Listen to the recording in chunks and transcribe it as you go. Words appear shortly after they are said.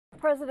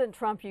President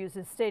Trump used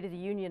his State of the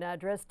Union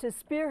address to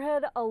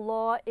spearhead a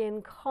law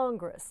in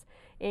Congress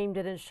aimed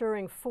at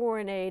ensuring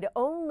foreign aid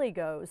only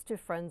goes to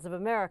friends of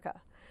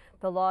America.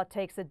 The law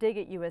takes a dig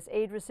at U.S.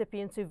 aid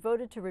recipients who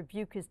voted to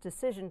rebuke his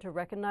decision to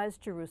recognize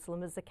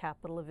Jerusalem as the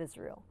capital of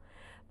Israel.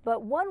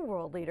 But one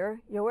world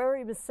leader,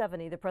 Yoweri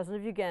Museveni, the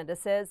president of Uganda,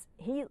 says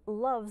he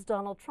loves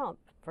Donald Trump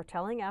for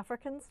telling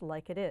Africans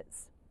like it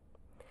is.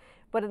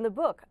 But in the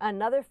book,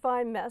 Another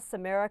Fine Mess,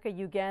 America,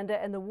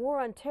 Uganda, and the War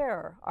on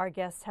Terror, our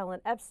guest Helen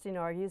Epstein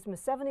argues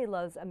Museveni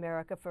loves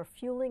America for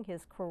fueling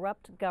his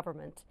corrupt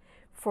government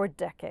for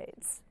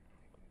decades.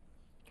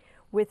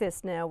 With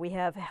us now, we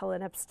have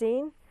Helen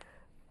Epstein,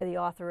 the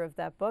author of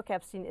that book.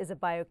 Epstein is a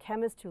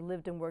biochemist who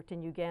lived and worked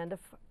in Uganda,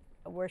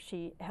 where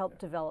she helped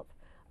develop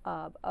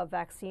a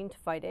vaccine to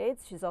fight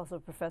AIDS. She's also a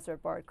professor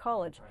at Bard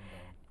College.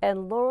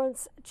 And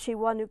Lawrence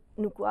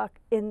Kiwanuka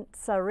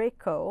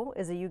Nsereko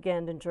is a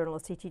Ugandan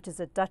journalist. He teaches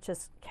at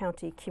Dutchess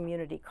County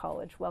Community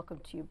College. Welcome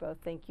to you both.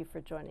 Thank you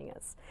for joining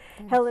us.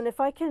 Thanks. Helen, if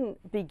I can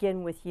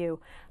begin with you,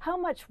 how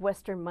much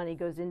Western money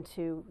goes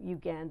into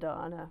Uganda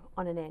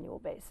on an annual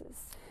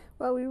basis?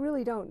 Well, we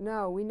really don't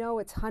know. We know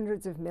it's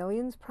hundreds of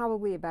millions,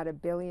 probably about $1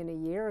 billion a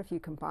year if you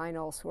combine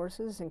all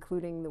sources,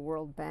 including the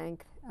World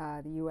Bank,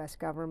 the U.S.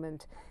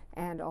 government,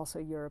 and also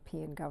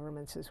European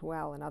governments as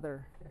well, and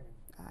other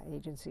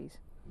agencies.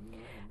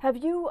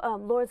 Have you,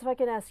 Lawrence, if I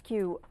can ask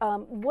you,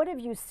 what have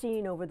you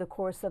seen over the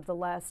course of the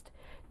last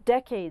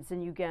decades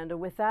in Uganda?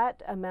 With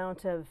that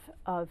amount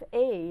of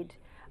aid,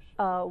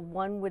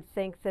 one would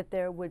think that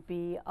there would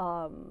be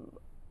a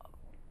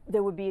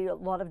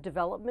lot of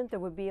development, there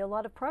would be a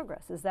lot of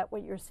progress. Is that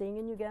what you're seeing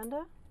in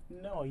Uganda?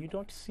 No, you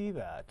don't see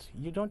that.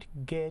 You don't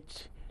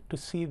get to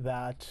see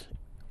that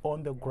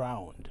on the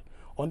ground.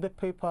 On the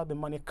paper, the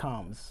money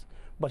comes,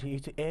 but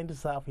it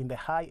ends up in the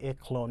high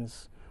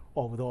echelons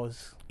of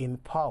those in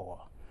power,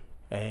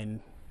 and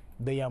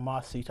they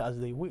amass it as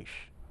they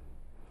wish.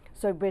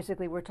 So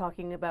basically we're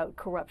talking about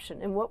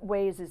corruption. In what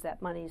ways is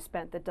that money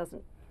spent that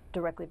doesn't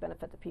directly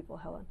benefit the people,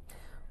 Helen?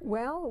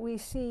 Well, we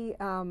see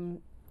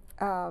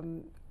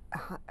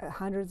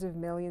hundreds of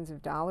millions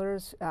of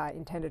dollars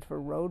intended for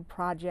road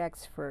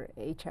projects, for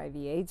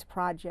HIV/AIDS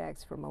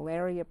projects, for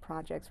malaria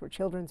projects, for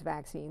children's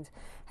vaccines,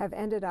 have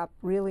ended up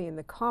really in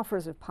the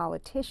coffers of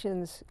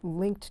politicians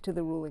linked to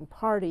the ruling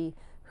party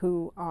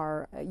who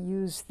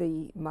use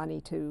the money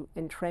to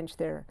entrench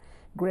their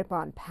grip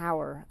on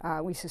power.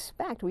 We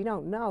suspect, we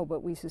don't know,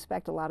 but we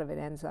suspect a lot of it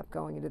ends up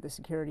going into the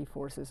security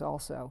forces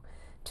also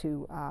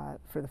for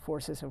the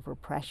forces of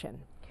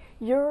repression.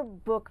 Your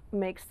book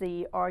makes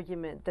the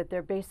argument that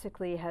there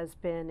basically has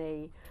been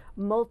a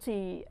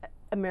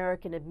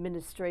multi-American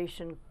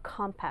administration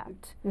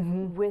compact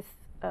with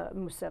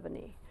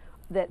Museveni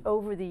that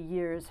over the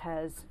years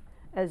has,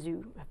 as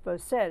you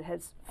both said,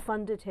 has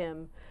funded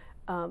him,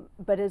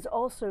 but has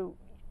also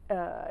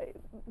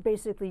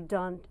basically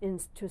done,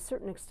 to a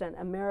certain extent,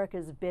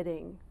 America's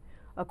bidding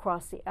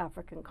across the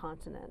African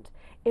continent.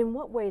 In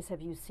what ways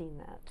have you seen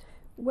that?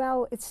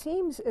 Well, it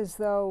seems as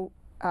though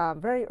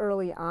very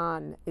early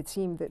on, it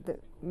seemed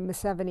that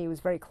Museveni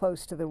was very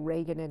close to the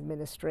Reagan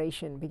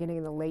administration, beginning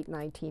in the late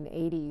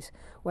 1980s,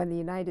 when the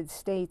United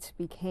States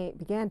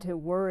began to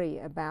worry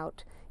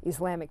about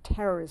Islamic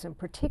terrorism,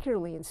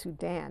 particularly in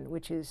Sudan,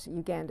 which is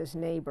Uganda's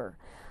neighbor,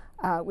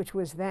 which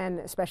was then,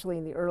 especially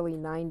in the early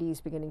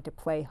 90s, beginning to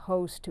play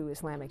host to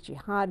Islamic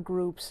Jihad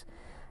groups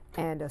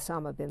and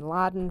Osama bin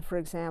Laden, for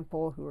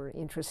example, who were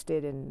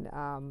interested in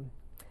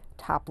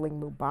toppling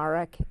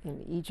Mubarak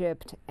in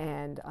Egypt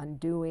and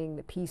undoing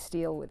the peace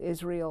deal with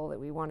Israel that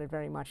we wanted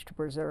very much to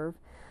preserve.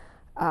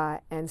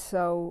 And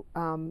so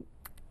the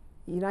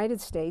United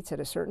States, at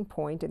a certain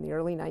point in the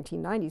early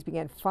 1990s,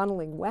 began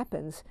funneling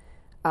weapons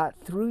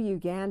through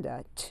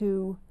Uganda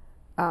to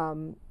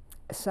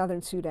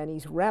southern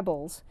Sudanese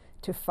rebels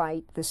to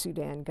fight the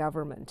Sudan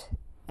government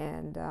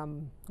and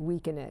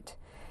weaken it.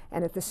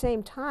 And at the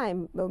same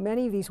time,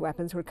 many of these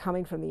weapons were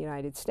coming from the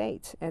United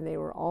States, and they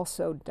were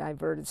also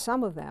diverted,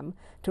 some of them,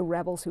 to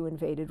rebels who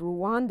invaded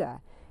Rwanda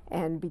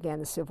and began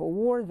the civil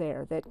war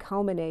there that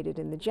culminated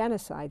in the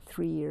genocide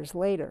 3 years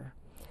later.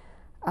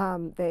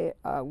 The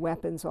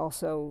weapons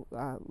also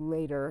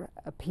later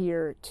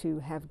appear to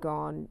have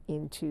gone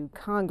into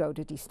Congo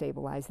to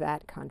destabilize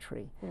that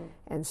country.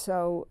 And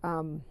so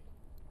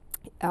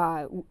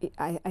I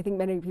think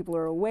many people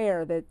are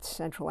aware that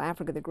Central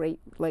Africa, the Great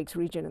Lakes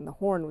region and the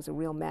Horn, was a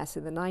real mess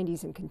in the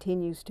 90s and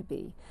continues to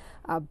be.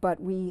 But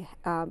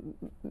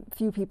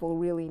few people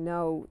really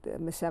know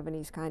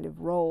Museveni's kind of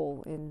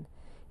role in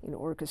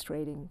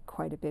orchestrating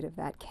quite a bit of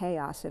that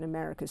chaos and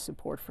America's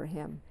support for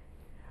him.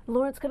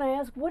 Lawrence, can I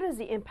ask, what is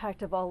the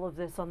impact of all of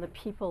this on the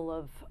people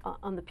of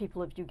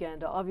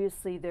Uganda?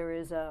 Obviously, there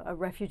is a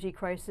refugee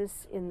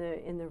crisis in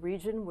the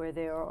region where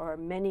there are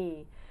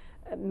many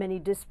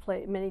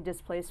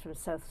displaced from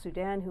South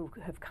Sudan who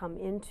have come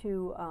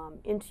into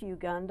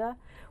Uganda.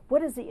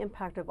 What is the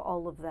impact of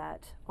all of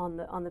that on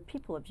the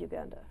people of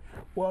Uganda?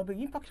 Well, the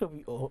impact of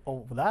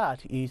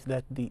that is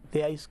that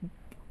there is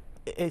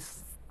a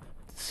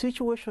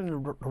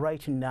situation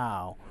right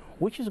now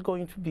which is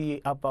going to be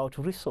about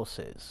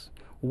resources.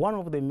 One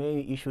of the main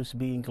issues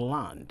being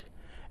land,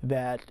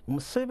 that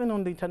Museveni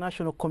on the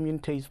international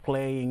community is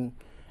playing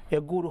a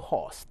good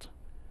host,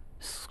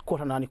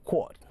 quote and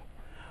unquote.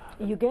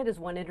 Uganda's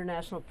won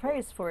international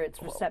praise for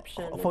its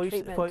reception for and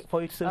its, treatment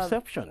for its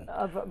reception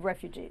of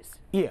refugees.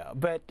 Yeah,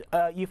 but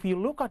if you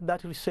look at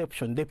that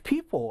reception, the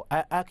people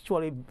are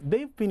actually,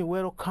 they've been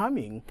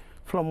welcoming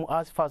from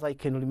as far as I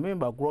can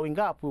remember growing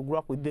up. We grew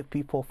up with the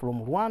people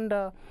from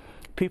Rwanda,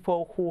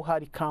 people who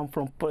had come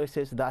from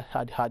places that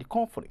had had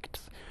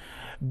conflicts.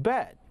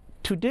 But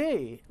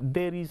today,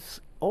 there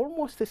is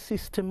almost a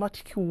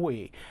systematic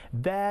way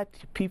that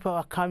people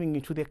are coming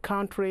into the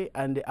country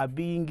and are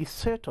being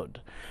settled.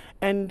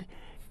 And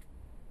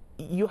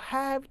you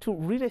have to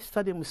really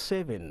study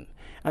Museveni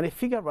and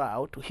figure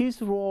out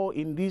his role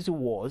in these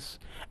wars,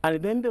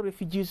 and then the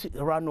refugees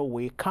run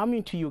away, come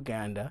into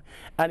Uganda,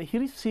 and he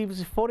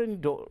receives foreign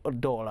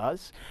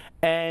dollars,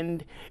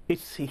 and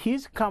it's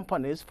his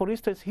companies, for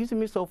instance, his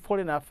Minister of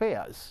Foreign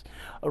Affairs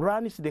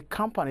runs the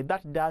company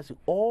that does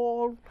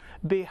all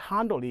the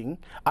handling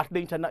at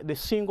the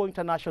single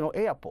international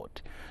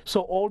airport.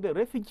 So all the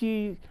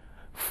refugee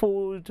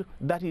food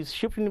that is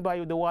shipped in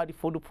by the World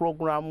Food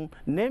Program,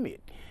 name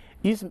it,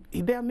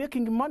 they are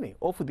making money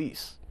off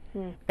this.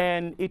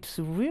 And it's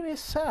really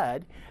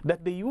sad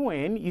that the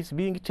UN is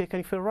being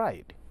taken for a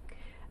ride.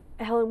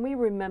 Helen, we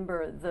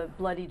remember the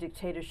bloody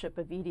dictatorship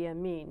of Idi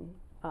Amin,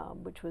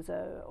 which was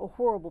a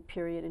horrible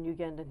period in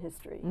Ugandan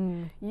history.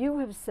 You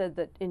have said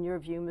that, in your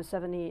view,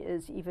 Museveni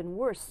is even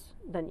worse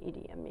than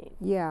Idi Amin.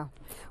 Yeah.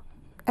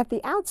 At the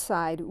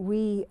outside,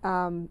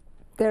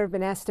 there have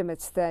been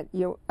estimates that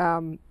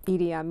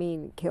Idi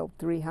Amin killed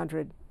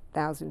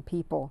 300,000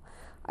 people.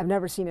 I've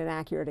never seen an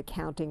accurate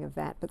accounting of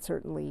that, but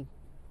certainly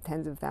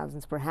tens of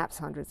thousands, perhaps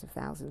hundreds of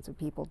thousands of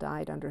people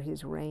died under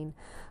his reign.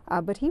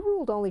 But he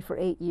ruled only for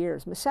 8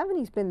 years.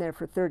 Museveni's been there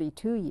for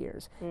 32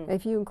 years.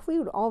 If you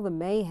include all the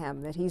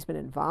mayhem that he's been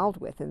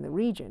involved with in the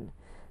region,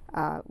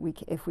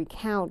 if we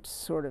count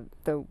sort of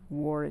the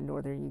war in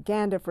northern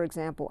Uganda, for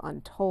example,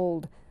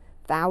 untold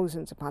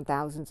thousands upon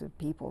thousands of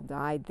people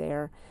died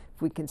there.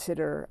 If we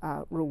consider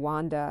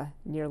Rwanda,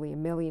 nearly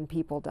 1 million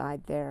people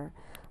died there.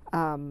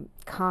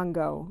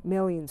 Congo,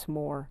 millions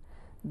more.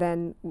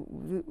 Then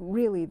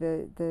really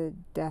the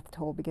death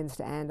toll begins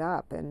to add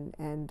up, and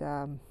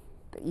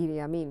Idi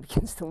Amin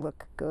begins to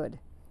look good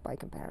by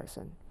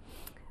comparison.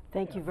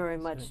 Thank you very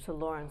much to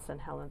Lawrence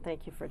and Helen.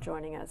 Thank you for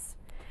joining us.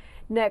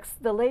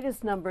 Next, the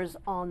latest numbers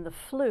on the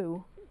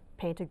flu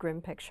paint a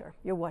grim picture.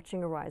 You're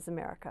watching Arise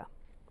America.